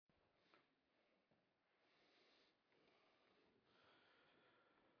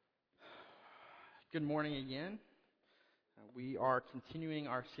Good morning again. We are continuing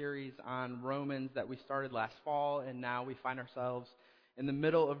our series on Romans that we started last fall, and now we find ourselves in the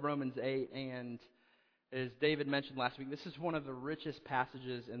middle of Romans 8. And as David mentioned last week, this is one of the richest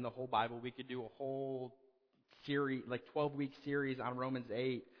passages in the whole Bible. We could do a whole series, like 12-week series on Romans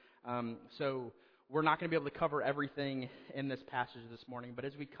 8. So we're not going to be able to cover everything in this passage this morning. But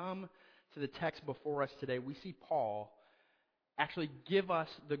as we come to the text before us today, we see Paul actually give us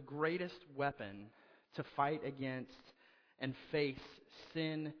the greatest weapon to fight against and face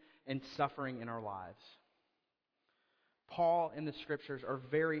sin and suffering in our lives. Paul in the scriptures are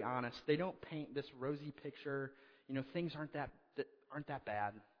very honest. They don't paint this rosy picture. Things aren't that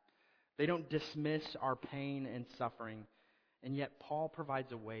bad. They don't dismiss our pain and suffering, and yet Paul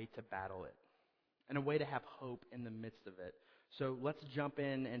provides a way to battle it and a way to have hope in the midst of it. So let's jump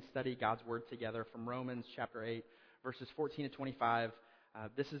in and study God's word together from Romans chapter 8, verses 14 to 25.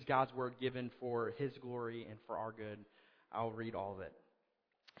 This is God's word given for His glory and for our good. I'll read all of it.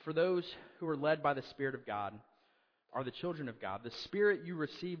 For those who are led by the Spirit of God are the children of God. The Spirit you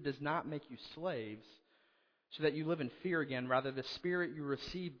received does not make you slaves so that you live in fear again. Rather, the Spirit you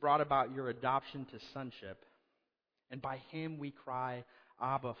received brought about your adoption to sonship. And by Him we cry,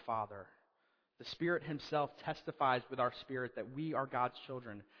 Abba, Father. The Spirit Himself testifies with our spirit that we are God's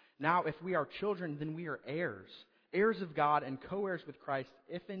children. Now, if we are children, then we are heirs, heirs of God and co-heirs with Christ,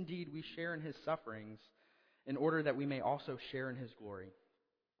 if indeed we share in His sufferings, in order that we may also share in His glory.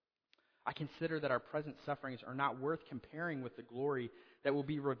 I consider that our present sufferings are not worth comparing with the glory that will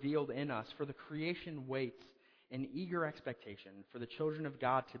be revealed in us, for the creation waits in eager expectation for the children of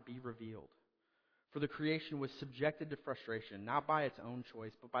God to be revealed. For the creation was subjected to frustration, not by its own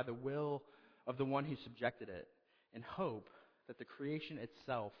choice, but by the will of the one who subjected it, in hope that the creation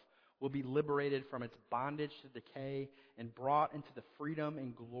itself will be liberated from its bondage to decay and brought into the freedom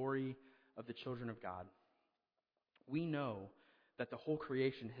and glory of the children of God. We know that the whole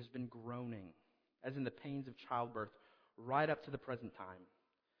creation has been groaning, as in the pains of childbirth, right up to the present time.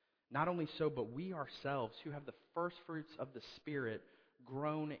 Not only so, but we ourselves, who have the first fruits of the Spirit,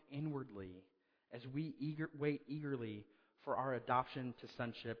 groan inwardly as we wait eagerly for our adoption to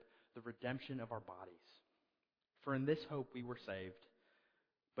sonship, the redemption of our bodies. For in this hope we were saved.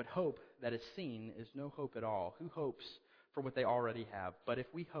 But hope that is seen is no hope at all. Who hopes for what they already have? But if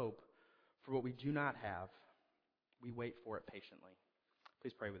we hope for what we do not have, we wait for it patiently.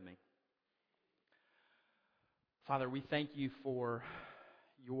 Please pray with me. Father, we thank you for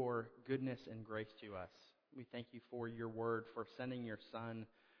your goodness and grace to us. We thank you for your word, for sending your Son,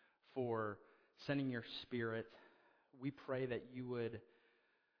 for sending your Spirit. We pray that you would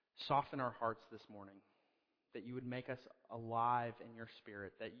soften our hearts this morning, that you would make us alive in your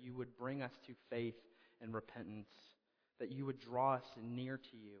Spirit, that you would bring us to faith and repentance, that you would draw us near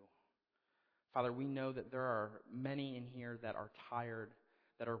to you. Father, we know that there are many in here that are tired,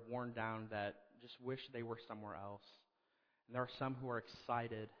 that are worn down, that just wish they were somewhere else. And there are some who are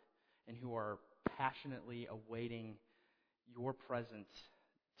excited and who are passionately awaiting your presence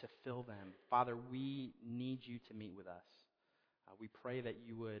to fill them. Father, we need you to meet with us. We pray that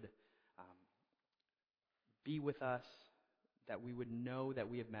you would be with us, that we would know that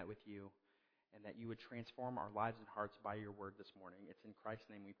we have met with you, and that you would transform our lives and hearts by your word this morning. It's in Christ's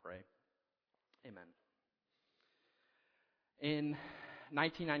name we pray. Amen. In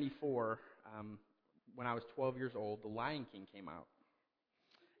 1994, when I was 12 years old, The Lion King came out.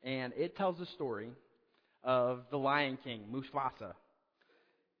 And it tells the story of the Lion King, Mufasa,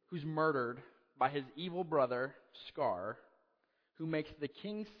 who's murdered by his evil brother, Scar, who makes the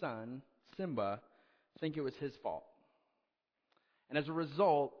king's son, Simba, think it was his fault. And as a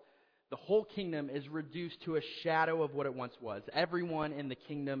result, the whole kingdom is reduced to a shadow of what it once was. Everyone in the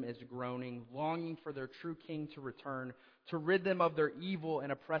kingdom is groaning, longing for their true king to return, to rid them of their evil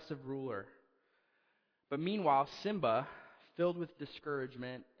and oppressive ruler. But meanwhile, Simba, filled with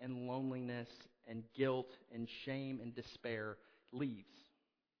discouragement and loneliness and guilt and shame and despair, leaves.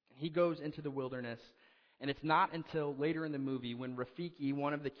 He goes into the wilderness, and it's not until later in the movie when Rafiki,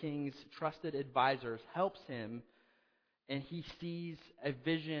 one of the king's trusted advisors, helps him, and he sees a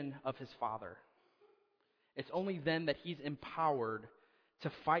vision of his father. It's only then that he's empowered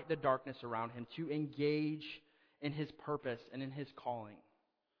to fight the darkness around him, to engage in his purpose and in his calling.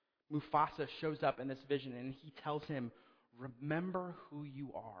 Mufasa shows up in this vision, and he tells him, "Remember who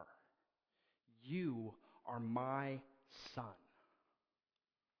you are. You are my son."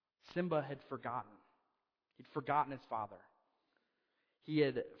 Simba had forgotten. He'd forgotten his father. He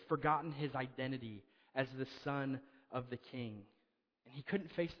had forgotten his identity as the son of the king. And he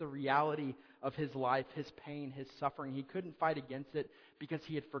couldn't face the reality of his life, his pain, his suffering. He couldn't fight against it because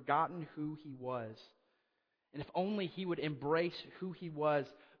he had forgotten who he was. And if only he would embrace who he was,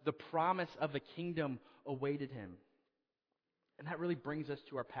 the promise of a kingdom awaited him. And that really brings us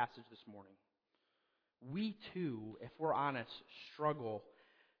to our passage this morning. We too, if we're honest, struggle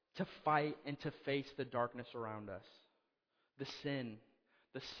to fight and to face the darkness around us, the sin,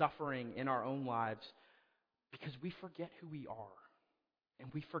 the suffering in our own lives, because we forget who we are and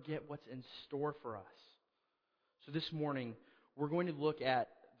we forget what's in store for us. So this morning, we're going to look at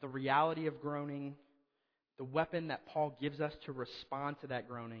the reality of groaning, the weapon that Paul gives us to respond to that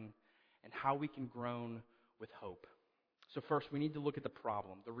groaning, and how we can groan with hope. So first, we need to look at the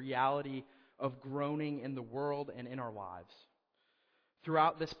problem, the reality of groaning in the world and in our lives.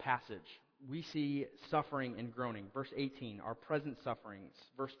 Throughout this passage, we see suffering and groaning. Verse 18, our present sufferings.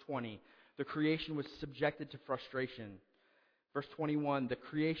 Verse 20, the creation was subjected to frustration. Verse 21, the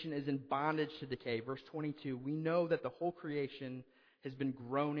creation is in bondage to decay. Verse 22, we know that the whole creation has been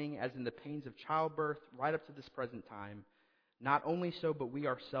groaning as in the pains of childbirth right up to this present time. Not only so, but we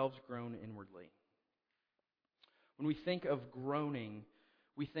ourselves groan inwardly. When we think of groaning,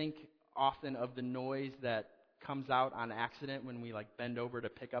 we think often of the noise that comes out on accident when we bend over to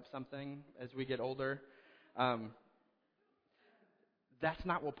pick up something as we get older. That's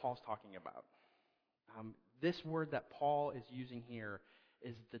not what Paul's talking about. This word that Paul is using here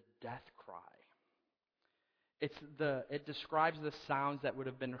is the death cry. It describes the sounds that would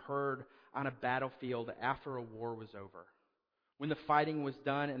have been heard on a battlefield after a war was over. When the fighting was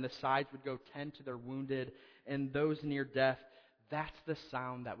done and the sides would go tend to their wounded and those near death, that's the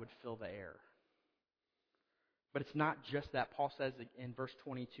sound that would fill the air. But it's not just that. Paul says in verse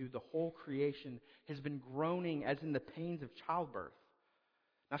 22, the whole creation has been groaning as in the pains of childbirth.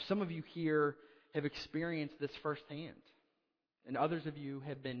 Now, some of you here have experienced this firsthand, and others of you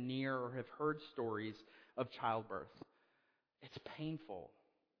have been near or have heard stories of childbirth. It's painful.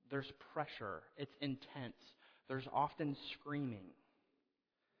 There's pressure. It's intense. There's often screaming.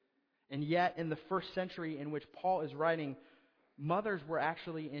 And yet, in the first century in which Paul is writing, mothers were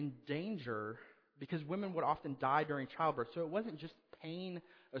actually in danger because women would often die during childbirth. So it wasn't just pain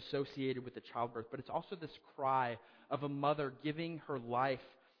associated with the childbirth, but it's also this cry of a mother giving her life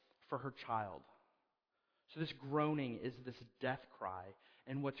for her child. So this groaning is this death cry.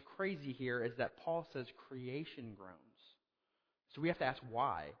 And what's crazy here is that Paul says creation groans. So we have to ask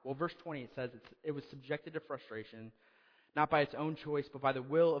why. Well, verse 20, it says it was subjected to frustration, not by its own choice, but by the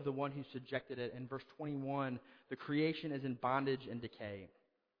will of the one who subjected it. And verse 21, the creation is in bondage and decay.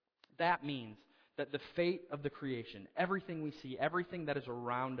 That means that the fate of the creation, everything we see, everything that is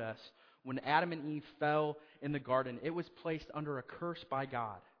around us, when Adam and Eve fell in the garden, it was placed under a curse by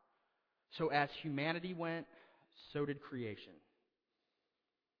God. So as humanity went, so did creation.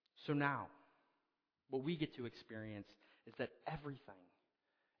 So now, what we get to experience is that everything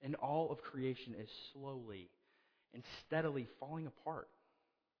in all of creation is slowly and steadily falling apart.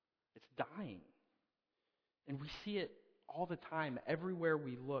 It's dying. And we see it all the time, everywhere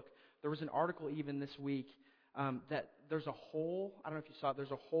we look. There was an article even this week that there's a hole, I don't know if you saw it,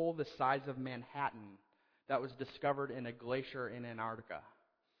 there's a hole the size of Manhattan that was discovered in a glacier in Antarctica.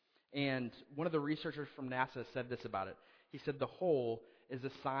 And one of the researchers from NASA said this about it. He said the hole is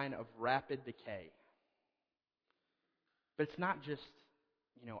a sign of rapid decay. But it's not just,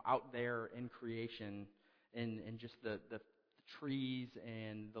 out there in creation and just the trees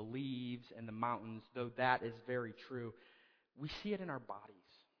and the leaves and the mountains, though that is very true. We see it in our bodies.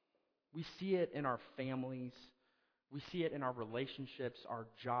 We see it in our families. We see it in our relationships, our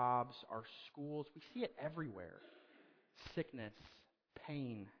jobs, our schools. We see it everywhere. Sickness,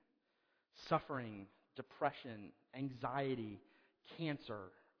 pain, suffering, depression, anxiety,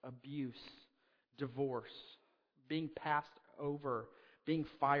 cancer, abuse, divorce, being passed over, being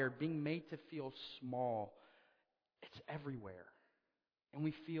fired, being made to feel small. It's everywhere. And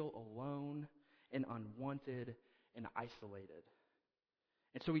we feel alone and unwanted and isolated.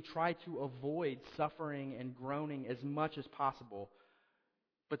 And so we try to avoid suffering and groaning as much as possible.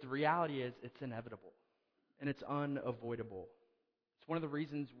 But the reality is it's inevitable and it's unavoidable. It's one of the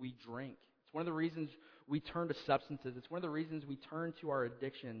reasons we drink. It's one of the reasons we turn to substances. It's one of the reasons we turn to our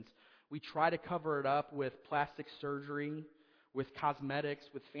addictions. We try to cover it up with plastic surgery, with cosmetics,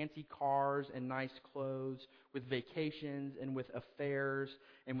 with fancy cars and nice clothes, with vacations and with affairs,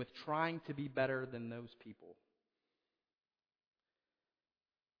 and with trying to be better than those people.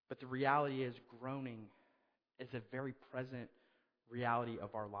 But the reality is groaning is a very present reality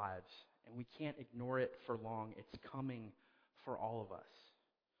of our lives, and we can't ignore it for long. It's coming for all of us.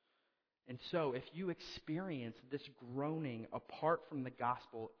 And so if you experience this groaning apart from the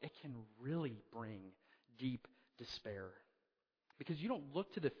gospel, it can really bring deep despair. Because you don't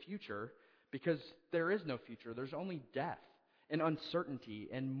look to the future, because there is no future. There's only death and uncertainty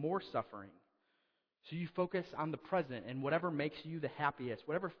and more suffering. So you focus on the present and whatever makes you the happiest,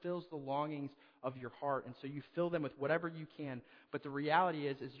 whatever fills the longings of your heart, and so you fill them with whatever you can. But the reality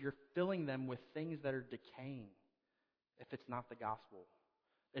is you're filling them with things that are decaying if it's not the gospel.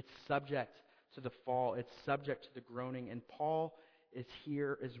 It's subject to the fall. It's subject to the groaning. And Paul is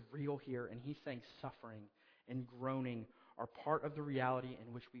real here, and he's saying suffering and groaning are part of the reality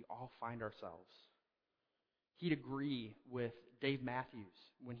in which we all find ourselves. He'd agree with Dave Matthews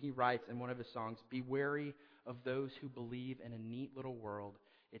when he writes in one of his songs, "Be wary of those who believe in a neat little world.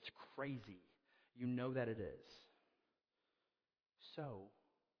 It's crazy. You know that it is." So,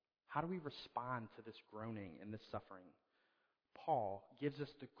 how do we respond to this groaning and this suffering? Paul gives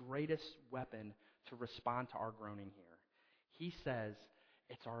us the greatest weapon to respond to our groaning here. He says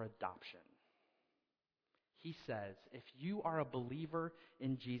it's our adoption. He says, if you are a believer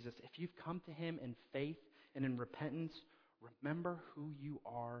in Jesus, if you've come to him in faith and in repentance, remember who you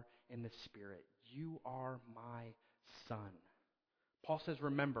are in the Spirit. You are my son. Paul says,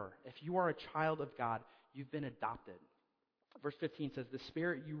 remember, if you are a child of God, you've been adopted. Verse 15 says, the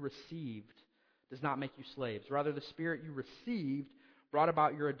Spirit you received does not make you slaves. Rather, the Spirit you received brought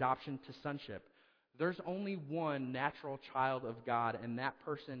about your adoption to sonship. There's only one natural child of God, and that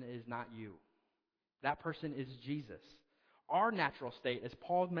person is not you. That person is Jesus. Our natural state, as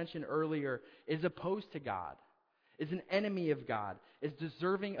Paul mentioned earlier, is opposed to God, is an enemy of God, is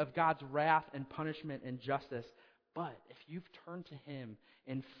deserving of God's wrath and punishment and justice. But if you've turned to him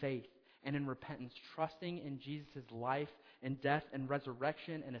in faith and in repentance, trusting in Jesus' life and death and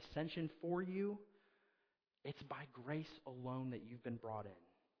resurrection and ascension for you, it's by grace alone that you've been brought in.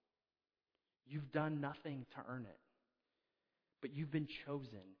 You've done nothing to earn it. But you've been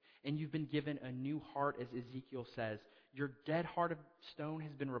chosen, and you've been given a new heart, as Ezekiel says. Your dead heart of stone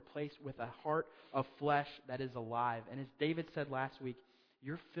has been replaced with a heart of flesh that is alive. And as David said last week,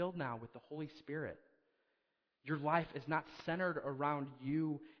 you're filled now with the Holy Spirit. Your life is not centered around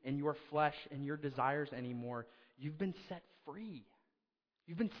you and your flesh and your desires anymore. You've been set free.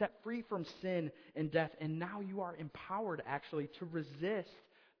 You've been set free from sin and death, and now you are empowered, actually, to resist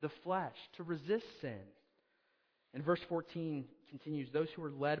the flesh, to resist sin. And verse 14 continues, those who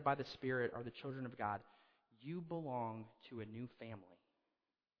are led by the Spirit are the children of God. You belong to a new family.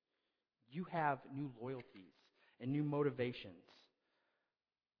 You have new loyalties and new motivations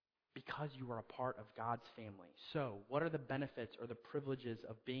because you are a part of God's family. So, what are the benefits or the privileges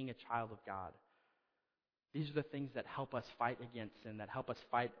of being a child of God? These are the things that help us fight against sin, that help us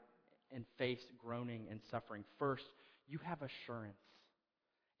fight and face groaning and suffering. First, you have assurance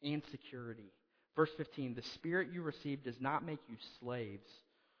and security. Verse 15, the Spirit you received does not make you slaves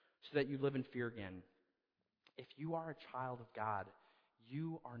so that you live in fear again. If you are a child of God,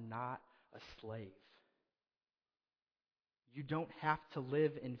 you are not a slave. You don't have to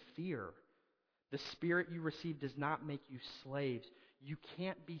live in fear. The Spirit you received does not make you slaves. You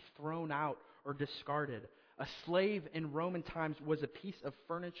can't be thrown out or discarded. A slave in Roman times was a piece of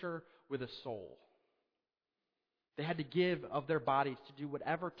furniture with a soul. They had to give of their bodies to do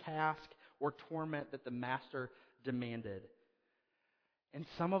whatever task or torment that the master demanded. And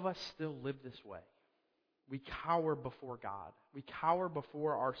some of us still live this way. We cower before God. We cower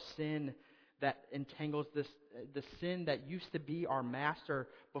before our sin that entangles the sin that used to be our master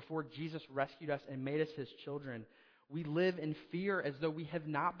before Jesus rescued us and made us his children. We live in fear as though we have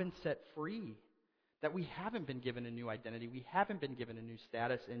not been set free, that we haven't been given a new identity, we haven't been given a new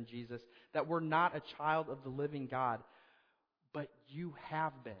status in Jesus, that we're not a child of the living God. But you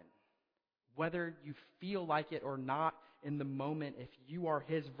have been. Whether you feel like it or not in the moment, if you are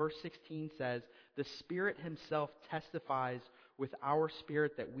his, verse 16 says, the Spirit himself testifies with our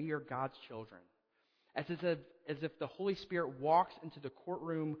spirit that we are God's children. As if the Holy Spirit walks into the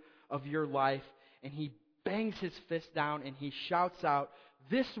courtroom of your life and he bangs his fist down and he shouts out,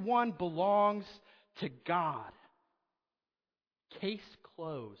 this one belongs to God. Case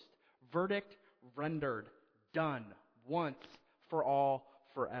closed. Verdict rendered. Done. Once, for all,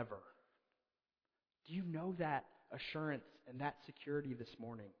 forever. Do you know that assurance and that security this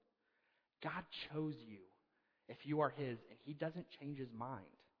morning? God chose you if you are his, and he doesn't change his mind.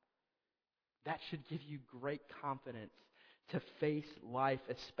 That should give you great confidence to face life,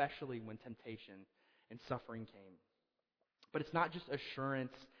 especially when temptation and suffering came. But it's not just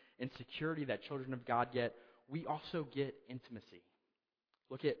assurance and security that children of God get. We also get intimacy.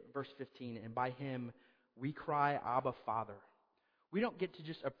 Look at verse 15. And by him we cry, Abba, Father. We don't get to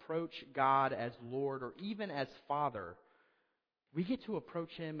just approach God as Lord or even as Father. We get to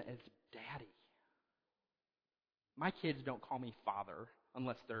approach Him as Daddy. My kids don't call me Father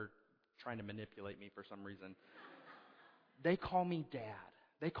unless they're trying to manipulate me for some reason. They call me Dad.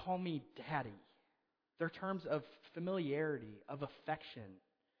 They call me Daddy. They're terms of familiarity, of affection,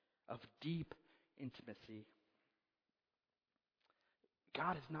 of deep intimacy.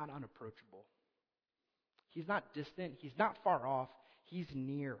 God is not unapproachable. He's not distant. He's not far off. He's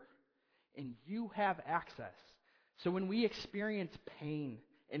near. And you have access. So when we experience pain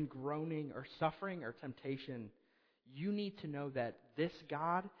and groaning or suffering or temptation, you need to know that this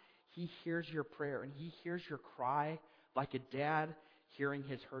God, He hears your prayer and He hears your cry like a dad hearing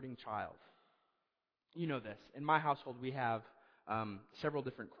his hurting child. You know this. In my household, we have several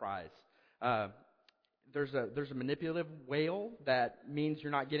different cries. There's a manipulative wail that means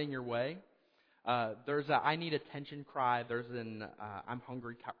you're not getting your way. There's a I need attention cry. There's an I'm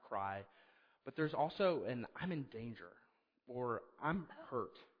hungry cry. But there's also an I'm in danger or I'm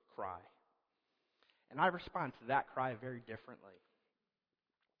hurt cry. And I respond to that cry very differently.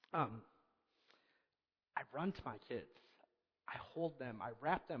 I run to my kids. I hold them. I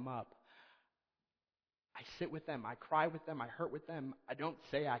wrap them up. I sit with them. I cry with them. I hurt with them. I don't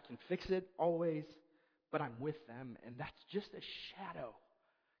say I can fix it always, but I'm with them. And that's just a shadow.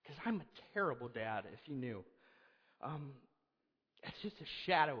 Because I'm a terrible dad, if you knew. It's just a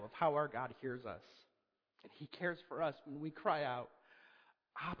shadow of how our God hears us. And He cares for us when we cry out,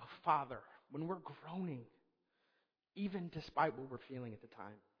 Abba, Father, when we're groaning, even despite what we're feeling at the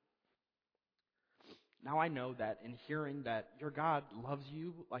time. Now I know that in hearing that your God loves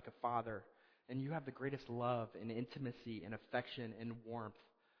you like a father, and you have the greatest love and intimacy and affection and warmth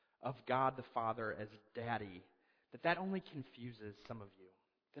of God the Father as Daddy, that only confuses some of you,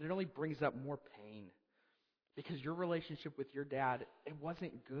 that it only brings up more pain. Because your relationship with your dad, it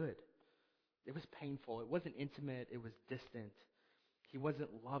wasn't good. It was painful. It wasn't intimate. It was distant. He wasn't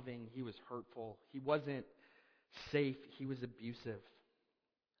loving. He was hurtful. He wasn't safe. He was abusive.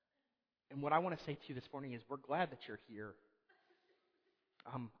 And what I want to say to you this morning is we're glad that you're here.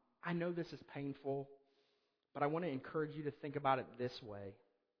 I know this is painful, but I want to encourage you to think about it this way.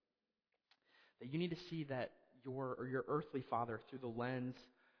 That you need to see that your earthly father through the lens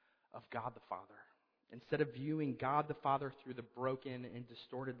of God the Father. Instead of viewing God the Father through the broken and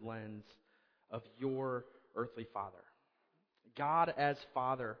distorted lens of your earthly father. God as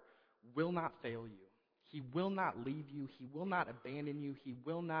Father will not fail you. He will not leave you. He will not abandon you. He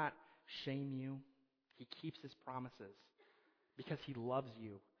will not shame you. He keeps His promises because He loves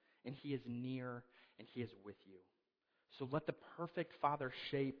you and He is near and He is with you. So let the perfect Father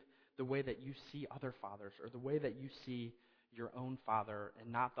shape the way that you see other fathers or the way that you see your own father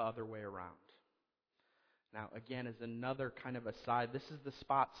and not the other way around. Now, again, as another kind of aside, this is the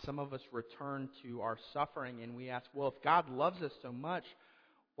spot some of us return to our suffering and we ask, well, if God loves us so much,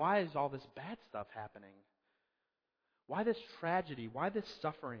 why is all this bad stuff happening? Why this tragedy? Why this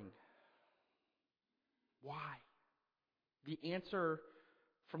suffering? Why? The answer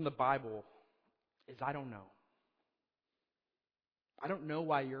from the Bible is I don't know. I don't know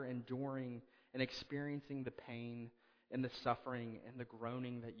why you're enduring and experiencing the pain and the suffering and the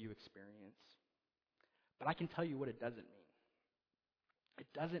groaning that you experience. But I can tell you what it doesn't mean. It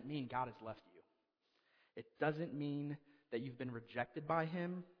doesn't mean God has left you. It doesn't mean that you've been rejected by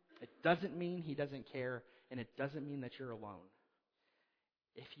Him. It doesn't mean He doesn't care. And it doesn't mean that you're alone.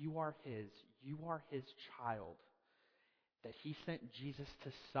 If you are His child, that He sent Jesus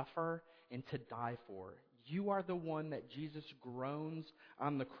to suffer and to die for. You are the one that Jesus groans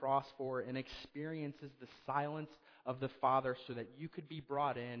on the cross for and experiences the silence of the Father so that you could be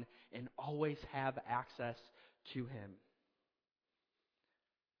brought in and always have access to Him.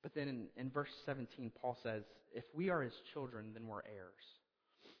 But then in verse 17, Paul says, if we are His children, then we're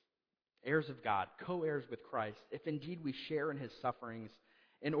heirs. Heirs of God, co-heirs with Christ, if indeed we share in His sufferings,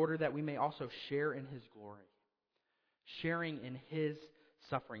 in order that we may also share in His glory. Sharing in His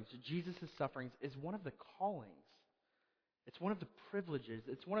sufferings. Jesus' sufferings is one of the callings. It's one of the privileges.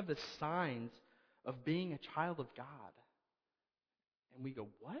 It's one of the signs of being a child of God. And we go,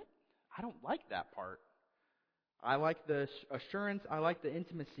 what? I don't like that part. I like the assurance. I like the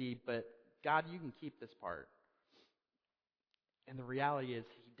intimacy. But God, you can keep this part. And the reality is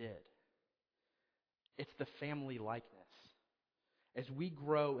He did. It's the family likeness. As we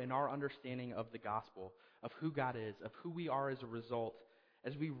grow in our understanding of the gospel, of who God is, of who we are as a result,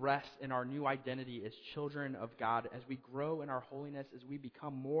 as we rest in our new identity as children of God, as we grow in our holiness, as we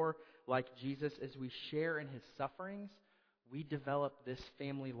become more like Jesus, as we share in His sufferings, we develop this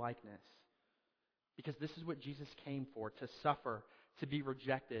family likeness. Because this is what Jesus came for, to suffer, to be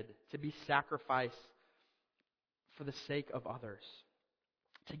rejected, to be sacrificed for the sake of others,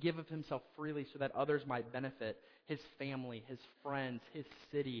 to give of himself freely so that others might benefit. His family, his friends, his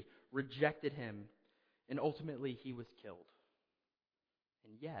city rejected him, and ultimately he was killed.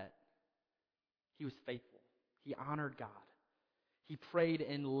 And yet, he was faithful. He honored God. He prayed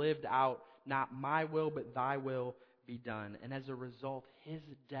and lived out, not my will, but thy will be done. And as a result, his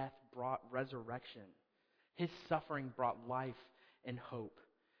death brought resurrection. His suffering brought life and hope.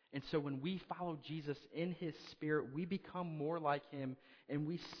 And so when we follow Jesus in his Spirit, we become more like him, and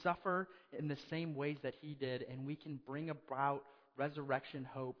we suffer in the same ways that he did, and we can bring about resurrection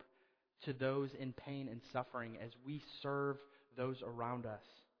hope to those in pain and suffering as we serve those around us.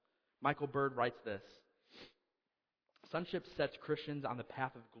 Michael Bird writes this: "Sonship sets Christians on the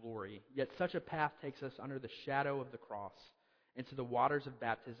path of glory, yet such a path takes us under the shadow of the cross, into the waters of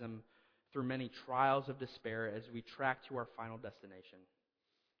baptism, through many trials of despair as we track to our final destination."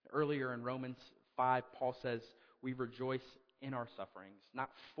 Earlier in Romans 5, Paul says we rejoice in our sufferings, not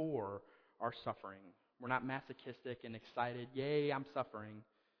for our suffering. We're not masochistic and excited, yay, I'm suffering.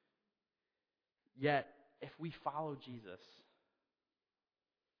 Yet, if we follow Jesus,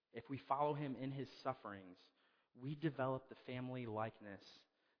 if we follow him in his sufferings, we develop the family likeness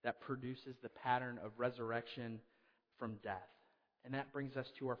that produces the pattern of resurrection from death. And that brings us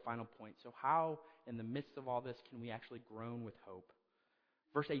to our final point. So how, in the midst of all this, can we actually groan with hope?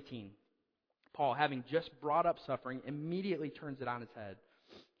 Verse 18, Paul, having just brought up suffering, immediately turns it on its head.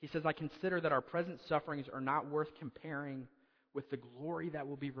 He says, "I consider that our present sufferings are not worth comparing with the glory that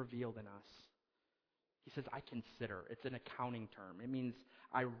will be revealed in us." He says, I consider. It's an accounting term. It means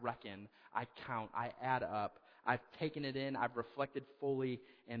I reckon, I count, I add up. I've taken it in, I've reflected fully,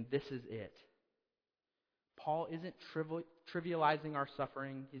 and this is it. Paul isn't trivializing our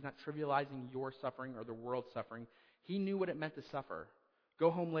suffering. He's not trivializing your suffering or the world's suffering. He knew what it meant to suffer. Go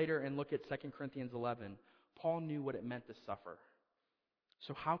home later and look at 2 Corinthians 11. Paul knew what it meant to suffer.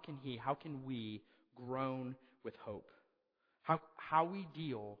 So how can we groan with hope? How we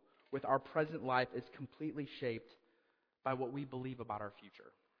deal with our present life is completely shaped by what we believe about our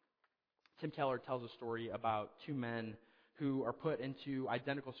future. Tim Keller tells a story about two men who are put into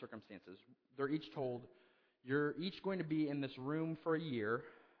identical circumstances. They're each told, you're each going to be in this room for a year,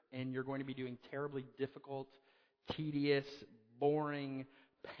 and you're going to be doing terribly difficult, tedious, boring,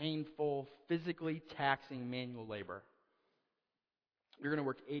 painful, physically taxing manual labor. You're going to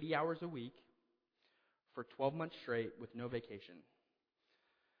work 80 hours a week for 12 months straight with no vacation.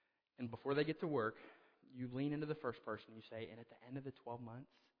 And before they get to work, you lean into the first person, you say, and at the end of the 12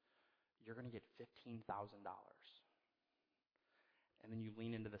 months, you're going to get $15,000. And then you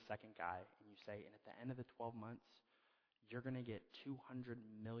lean into the second guy, and you say, and at the end of the 12 months, you're going to get $200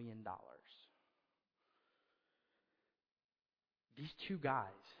 million. These two guys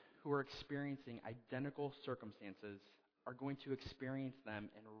who are experiencing identical circumstances are going to experience them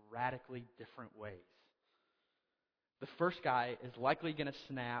in radically different ways. The first guy is likely going to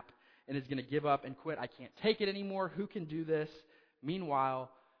snap and is going to give up and quit. I can't take it anymore. Who can do this?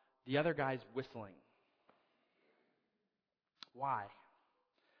 Meanwhile, the other guy's whistling. Why?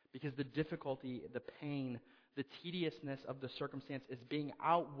 Because the difficulty, the pain, the tediousness of the circumstance is being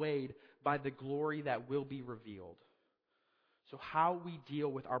outweighed by the glory that will be revealed. So how we deal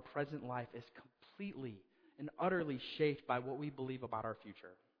with our present life is completely and utterly shaped by what we believe about our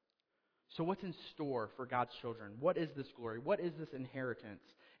future. So what's in store for God's children? What is this glory? What is this inheritance?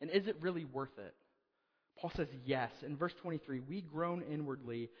 And is it really worth it? Paul says yes. In verse 23, we groan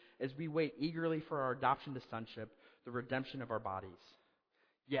inwardly as we wait eagerly for our adoption to sonship, the redemption of our bodies.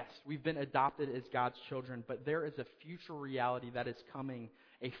 Yes, we've been adopted as God's children, but there is a future reality that is coming,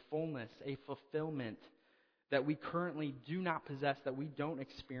 a fullness, a fulfillment that we currently do not possess, that we don't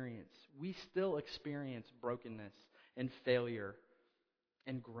experience. We still experience brokenness and failure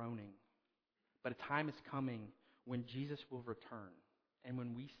and groaning. But a time is coming when Jesus will return. And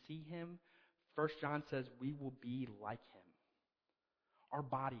when we see him, 1 John says we will be like him. Our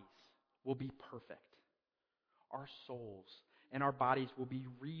bodies will be perfect. Our souls and our bodies will be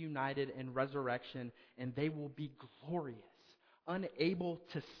reunited in resurrection, and they will be glorious, unable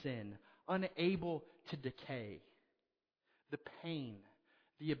to sin, unable to decay. The pain,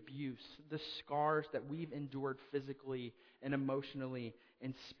 the abuse, the scars that we've endured physically and emotionally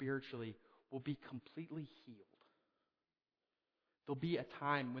and spiritually will be completely healed. There'll be a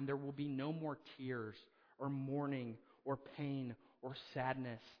time when there will be no more tears or mourning or pain or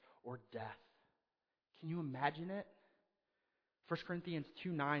sadness or death. Can you imagine it? 1 Corinthians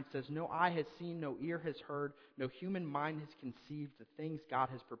 2:9 says, "No eye has seen, no ear has heard, no human mind has conceived the things God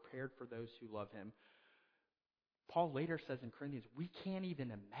has prepared for those who love him." Paul later says in Corinthians, we can't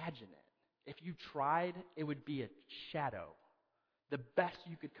even imagine it. If you tried, it would be a shadow. The best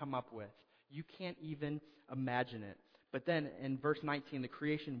you could come up with. You can't even imagine it. But then in verse 19, the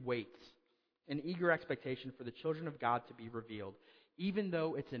creation waits in eager expectation for the children of God to be revealed. Even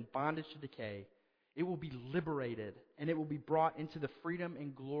though it's in bondage to decay, it will be liberated and it will be brought into the freedom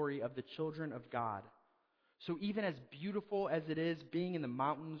and glory of the children of God. So even as beautiful as it is being in the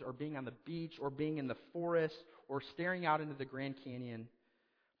mountains or being on the beach or being in the forest or staring out into the Grand Canyon,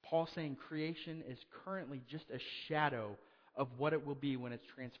 Paul's saying creation is currently just a shadow of what it will be when it's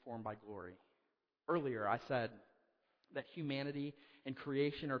transformed by glory. Earlier I said that humanity and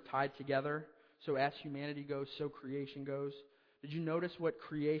creation are tied together. So as humanity goes, so creation goes. Did you notice what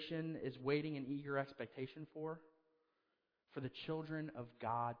creation is waiting in eager expectation for? For the children of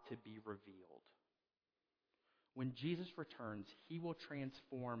God to be revealed. When Jesus returns, he will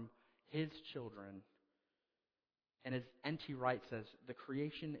transform his children. And as N.T. Wright says, the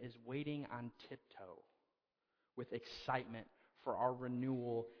creation is waiting on tiptoe with excitement for our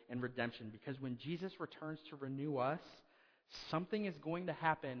renewal and redemption. Because when Jesus returns to renew us, something is going to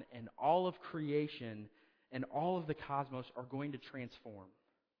happen and all of creation and all of the cosmos are going to transform.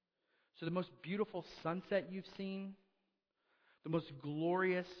 So the most beautiful sunset you've seen, the most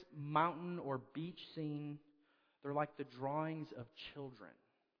glorious mountain or beach scene, they're like the drawings of children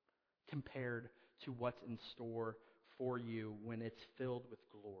compared to what's in store for you when it's filled with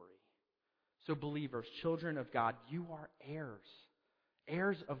glory. So believers, children of God, you are heirs,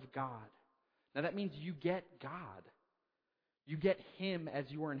 heirs of God. Now that means you get God. You get him as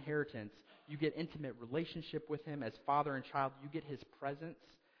your inheritance. You get intimate relationship with him as father and child. You get his presence.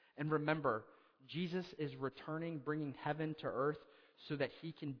 And remember, Jesus is returning, bringing heaven to earth so that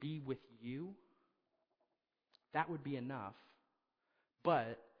he can be with you. That would be enough.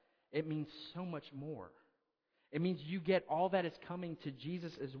 But it means so much more. It means you get all that is coming to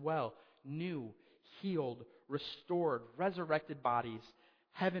Jesus as well. New, healed, restored, resurrected bodies,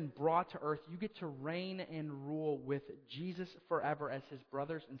 heaven brought to earth. You get to reign and rule with Jesus forever as his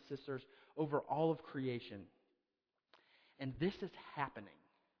brothers and sisters over all of creation. And this is happening.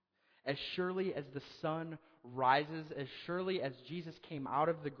 As surely as the sun rises, as surely as Jesus came out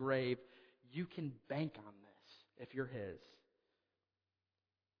of the grave, you can bank on this if you're his.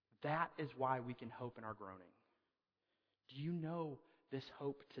 That is why we can hope in our groaning. Do you know this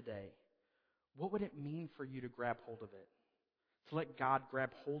hope today? What would it mean for you to grab hold of it? To let God grab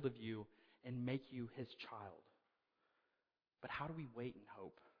hold of you and make you his child. But how do we wait in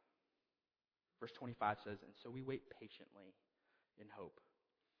hope? Verse 25 says, and so we wait patiently in hope.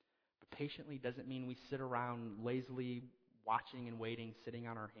 But patiently doesn't mean we sit around lazily watching and waiting, sitting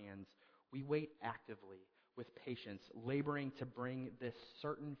on our hands. We wait actively with patience, laboring to bring this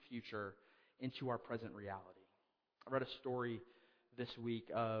certain future into our present reality. I read a story this week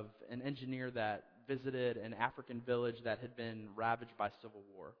of an engineer that visited an African village that had been ravaged by civil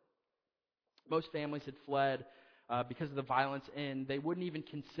war. Most families had fled because of the violence, and they wouldn't even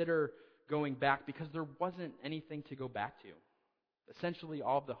consider going back because there wasn't anything to go back to. Essentially,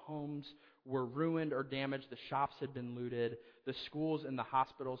 all of the homes were ruined or damaged. The shops had been looted. The schools and the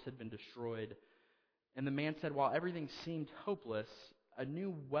hospitals had been destroyed. And the man said, while everything seemed hopeless, a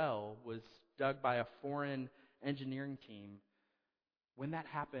new well was dug by a foreign engineering team. When that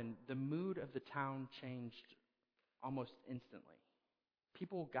happened, the mood of the town changed almost instantly.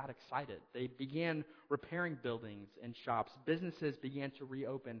 People got excited. They began repairing buildings and shops. Businesses began to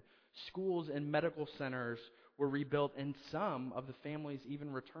reopen. Schools and medical centers were rebuilt, and some of the families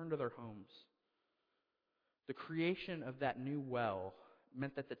even returned to their homes. The creation of that new well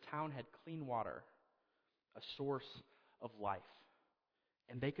meant that the town had clean water, a source of life,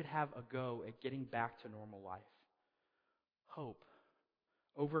 and they could have a go at getting back to normal life. Hope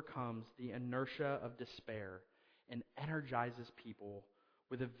overcomes the inertia of despair and energizes people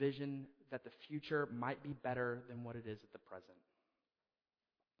with a vision that the future might be better than what it is at the present.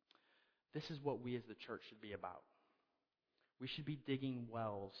 This is what we as the church should be about. We should be digging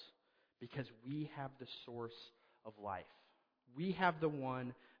wells because we have the source of life. We have the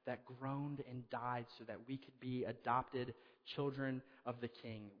one that groaned and died so that we could be adopted children of the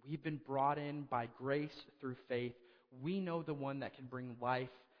King. We've been brought in by grace through faith. We know the one that can bring life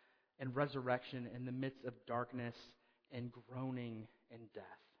and resurrection in the midst of darkness and groaning and death.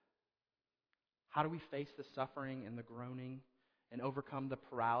 How do we face the suffering and the groaning and overcome the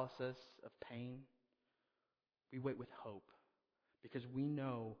paralysis of pain? We wait with hope because we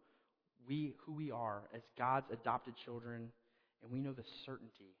know who we are as God's adopted children, and we know the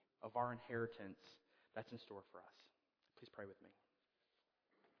certainty of our inheritance that's in store for us. Please pray with me.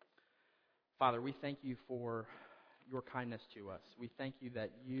 Father, we thank you for your kindness to us. We thank you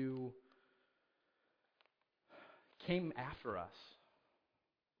that you came after us,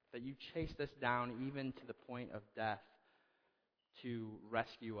 that you chased us down even to the point of death to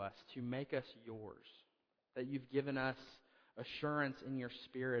rescue us, to make us yours, that you've given us assurance in your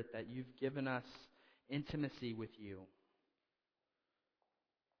Spirit, that you've given us intimacy with you.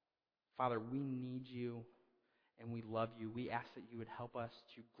 Father, we need you and we love you. We ask that you would help us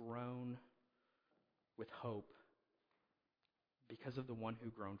to groan with hope because of the one who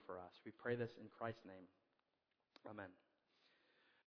groaned for us. We pray this in Christ's name. Amen.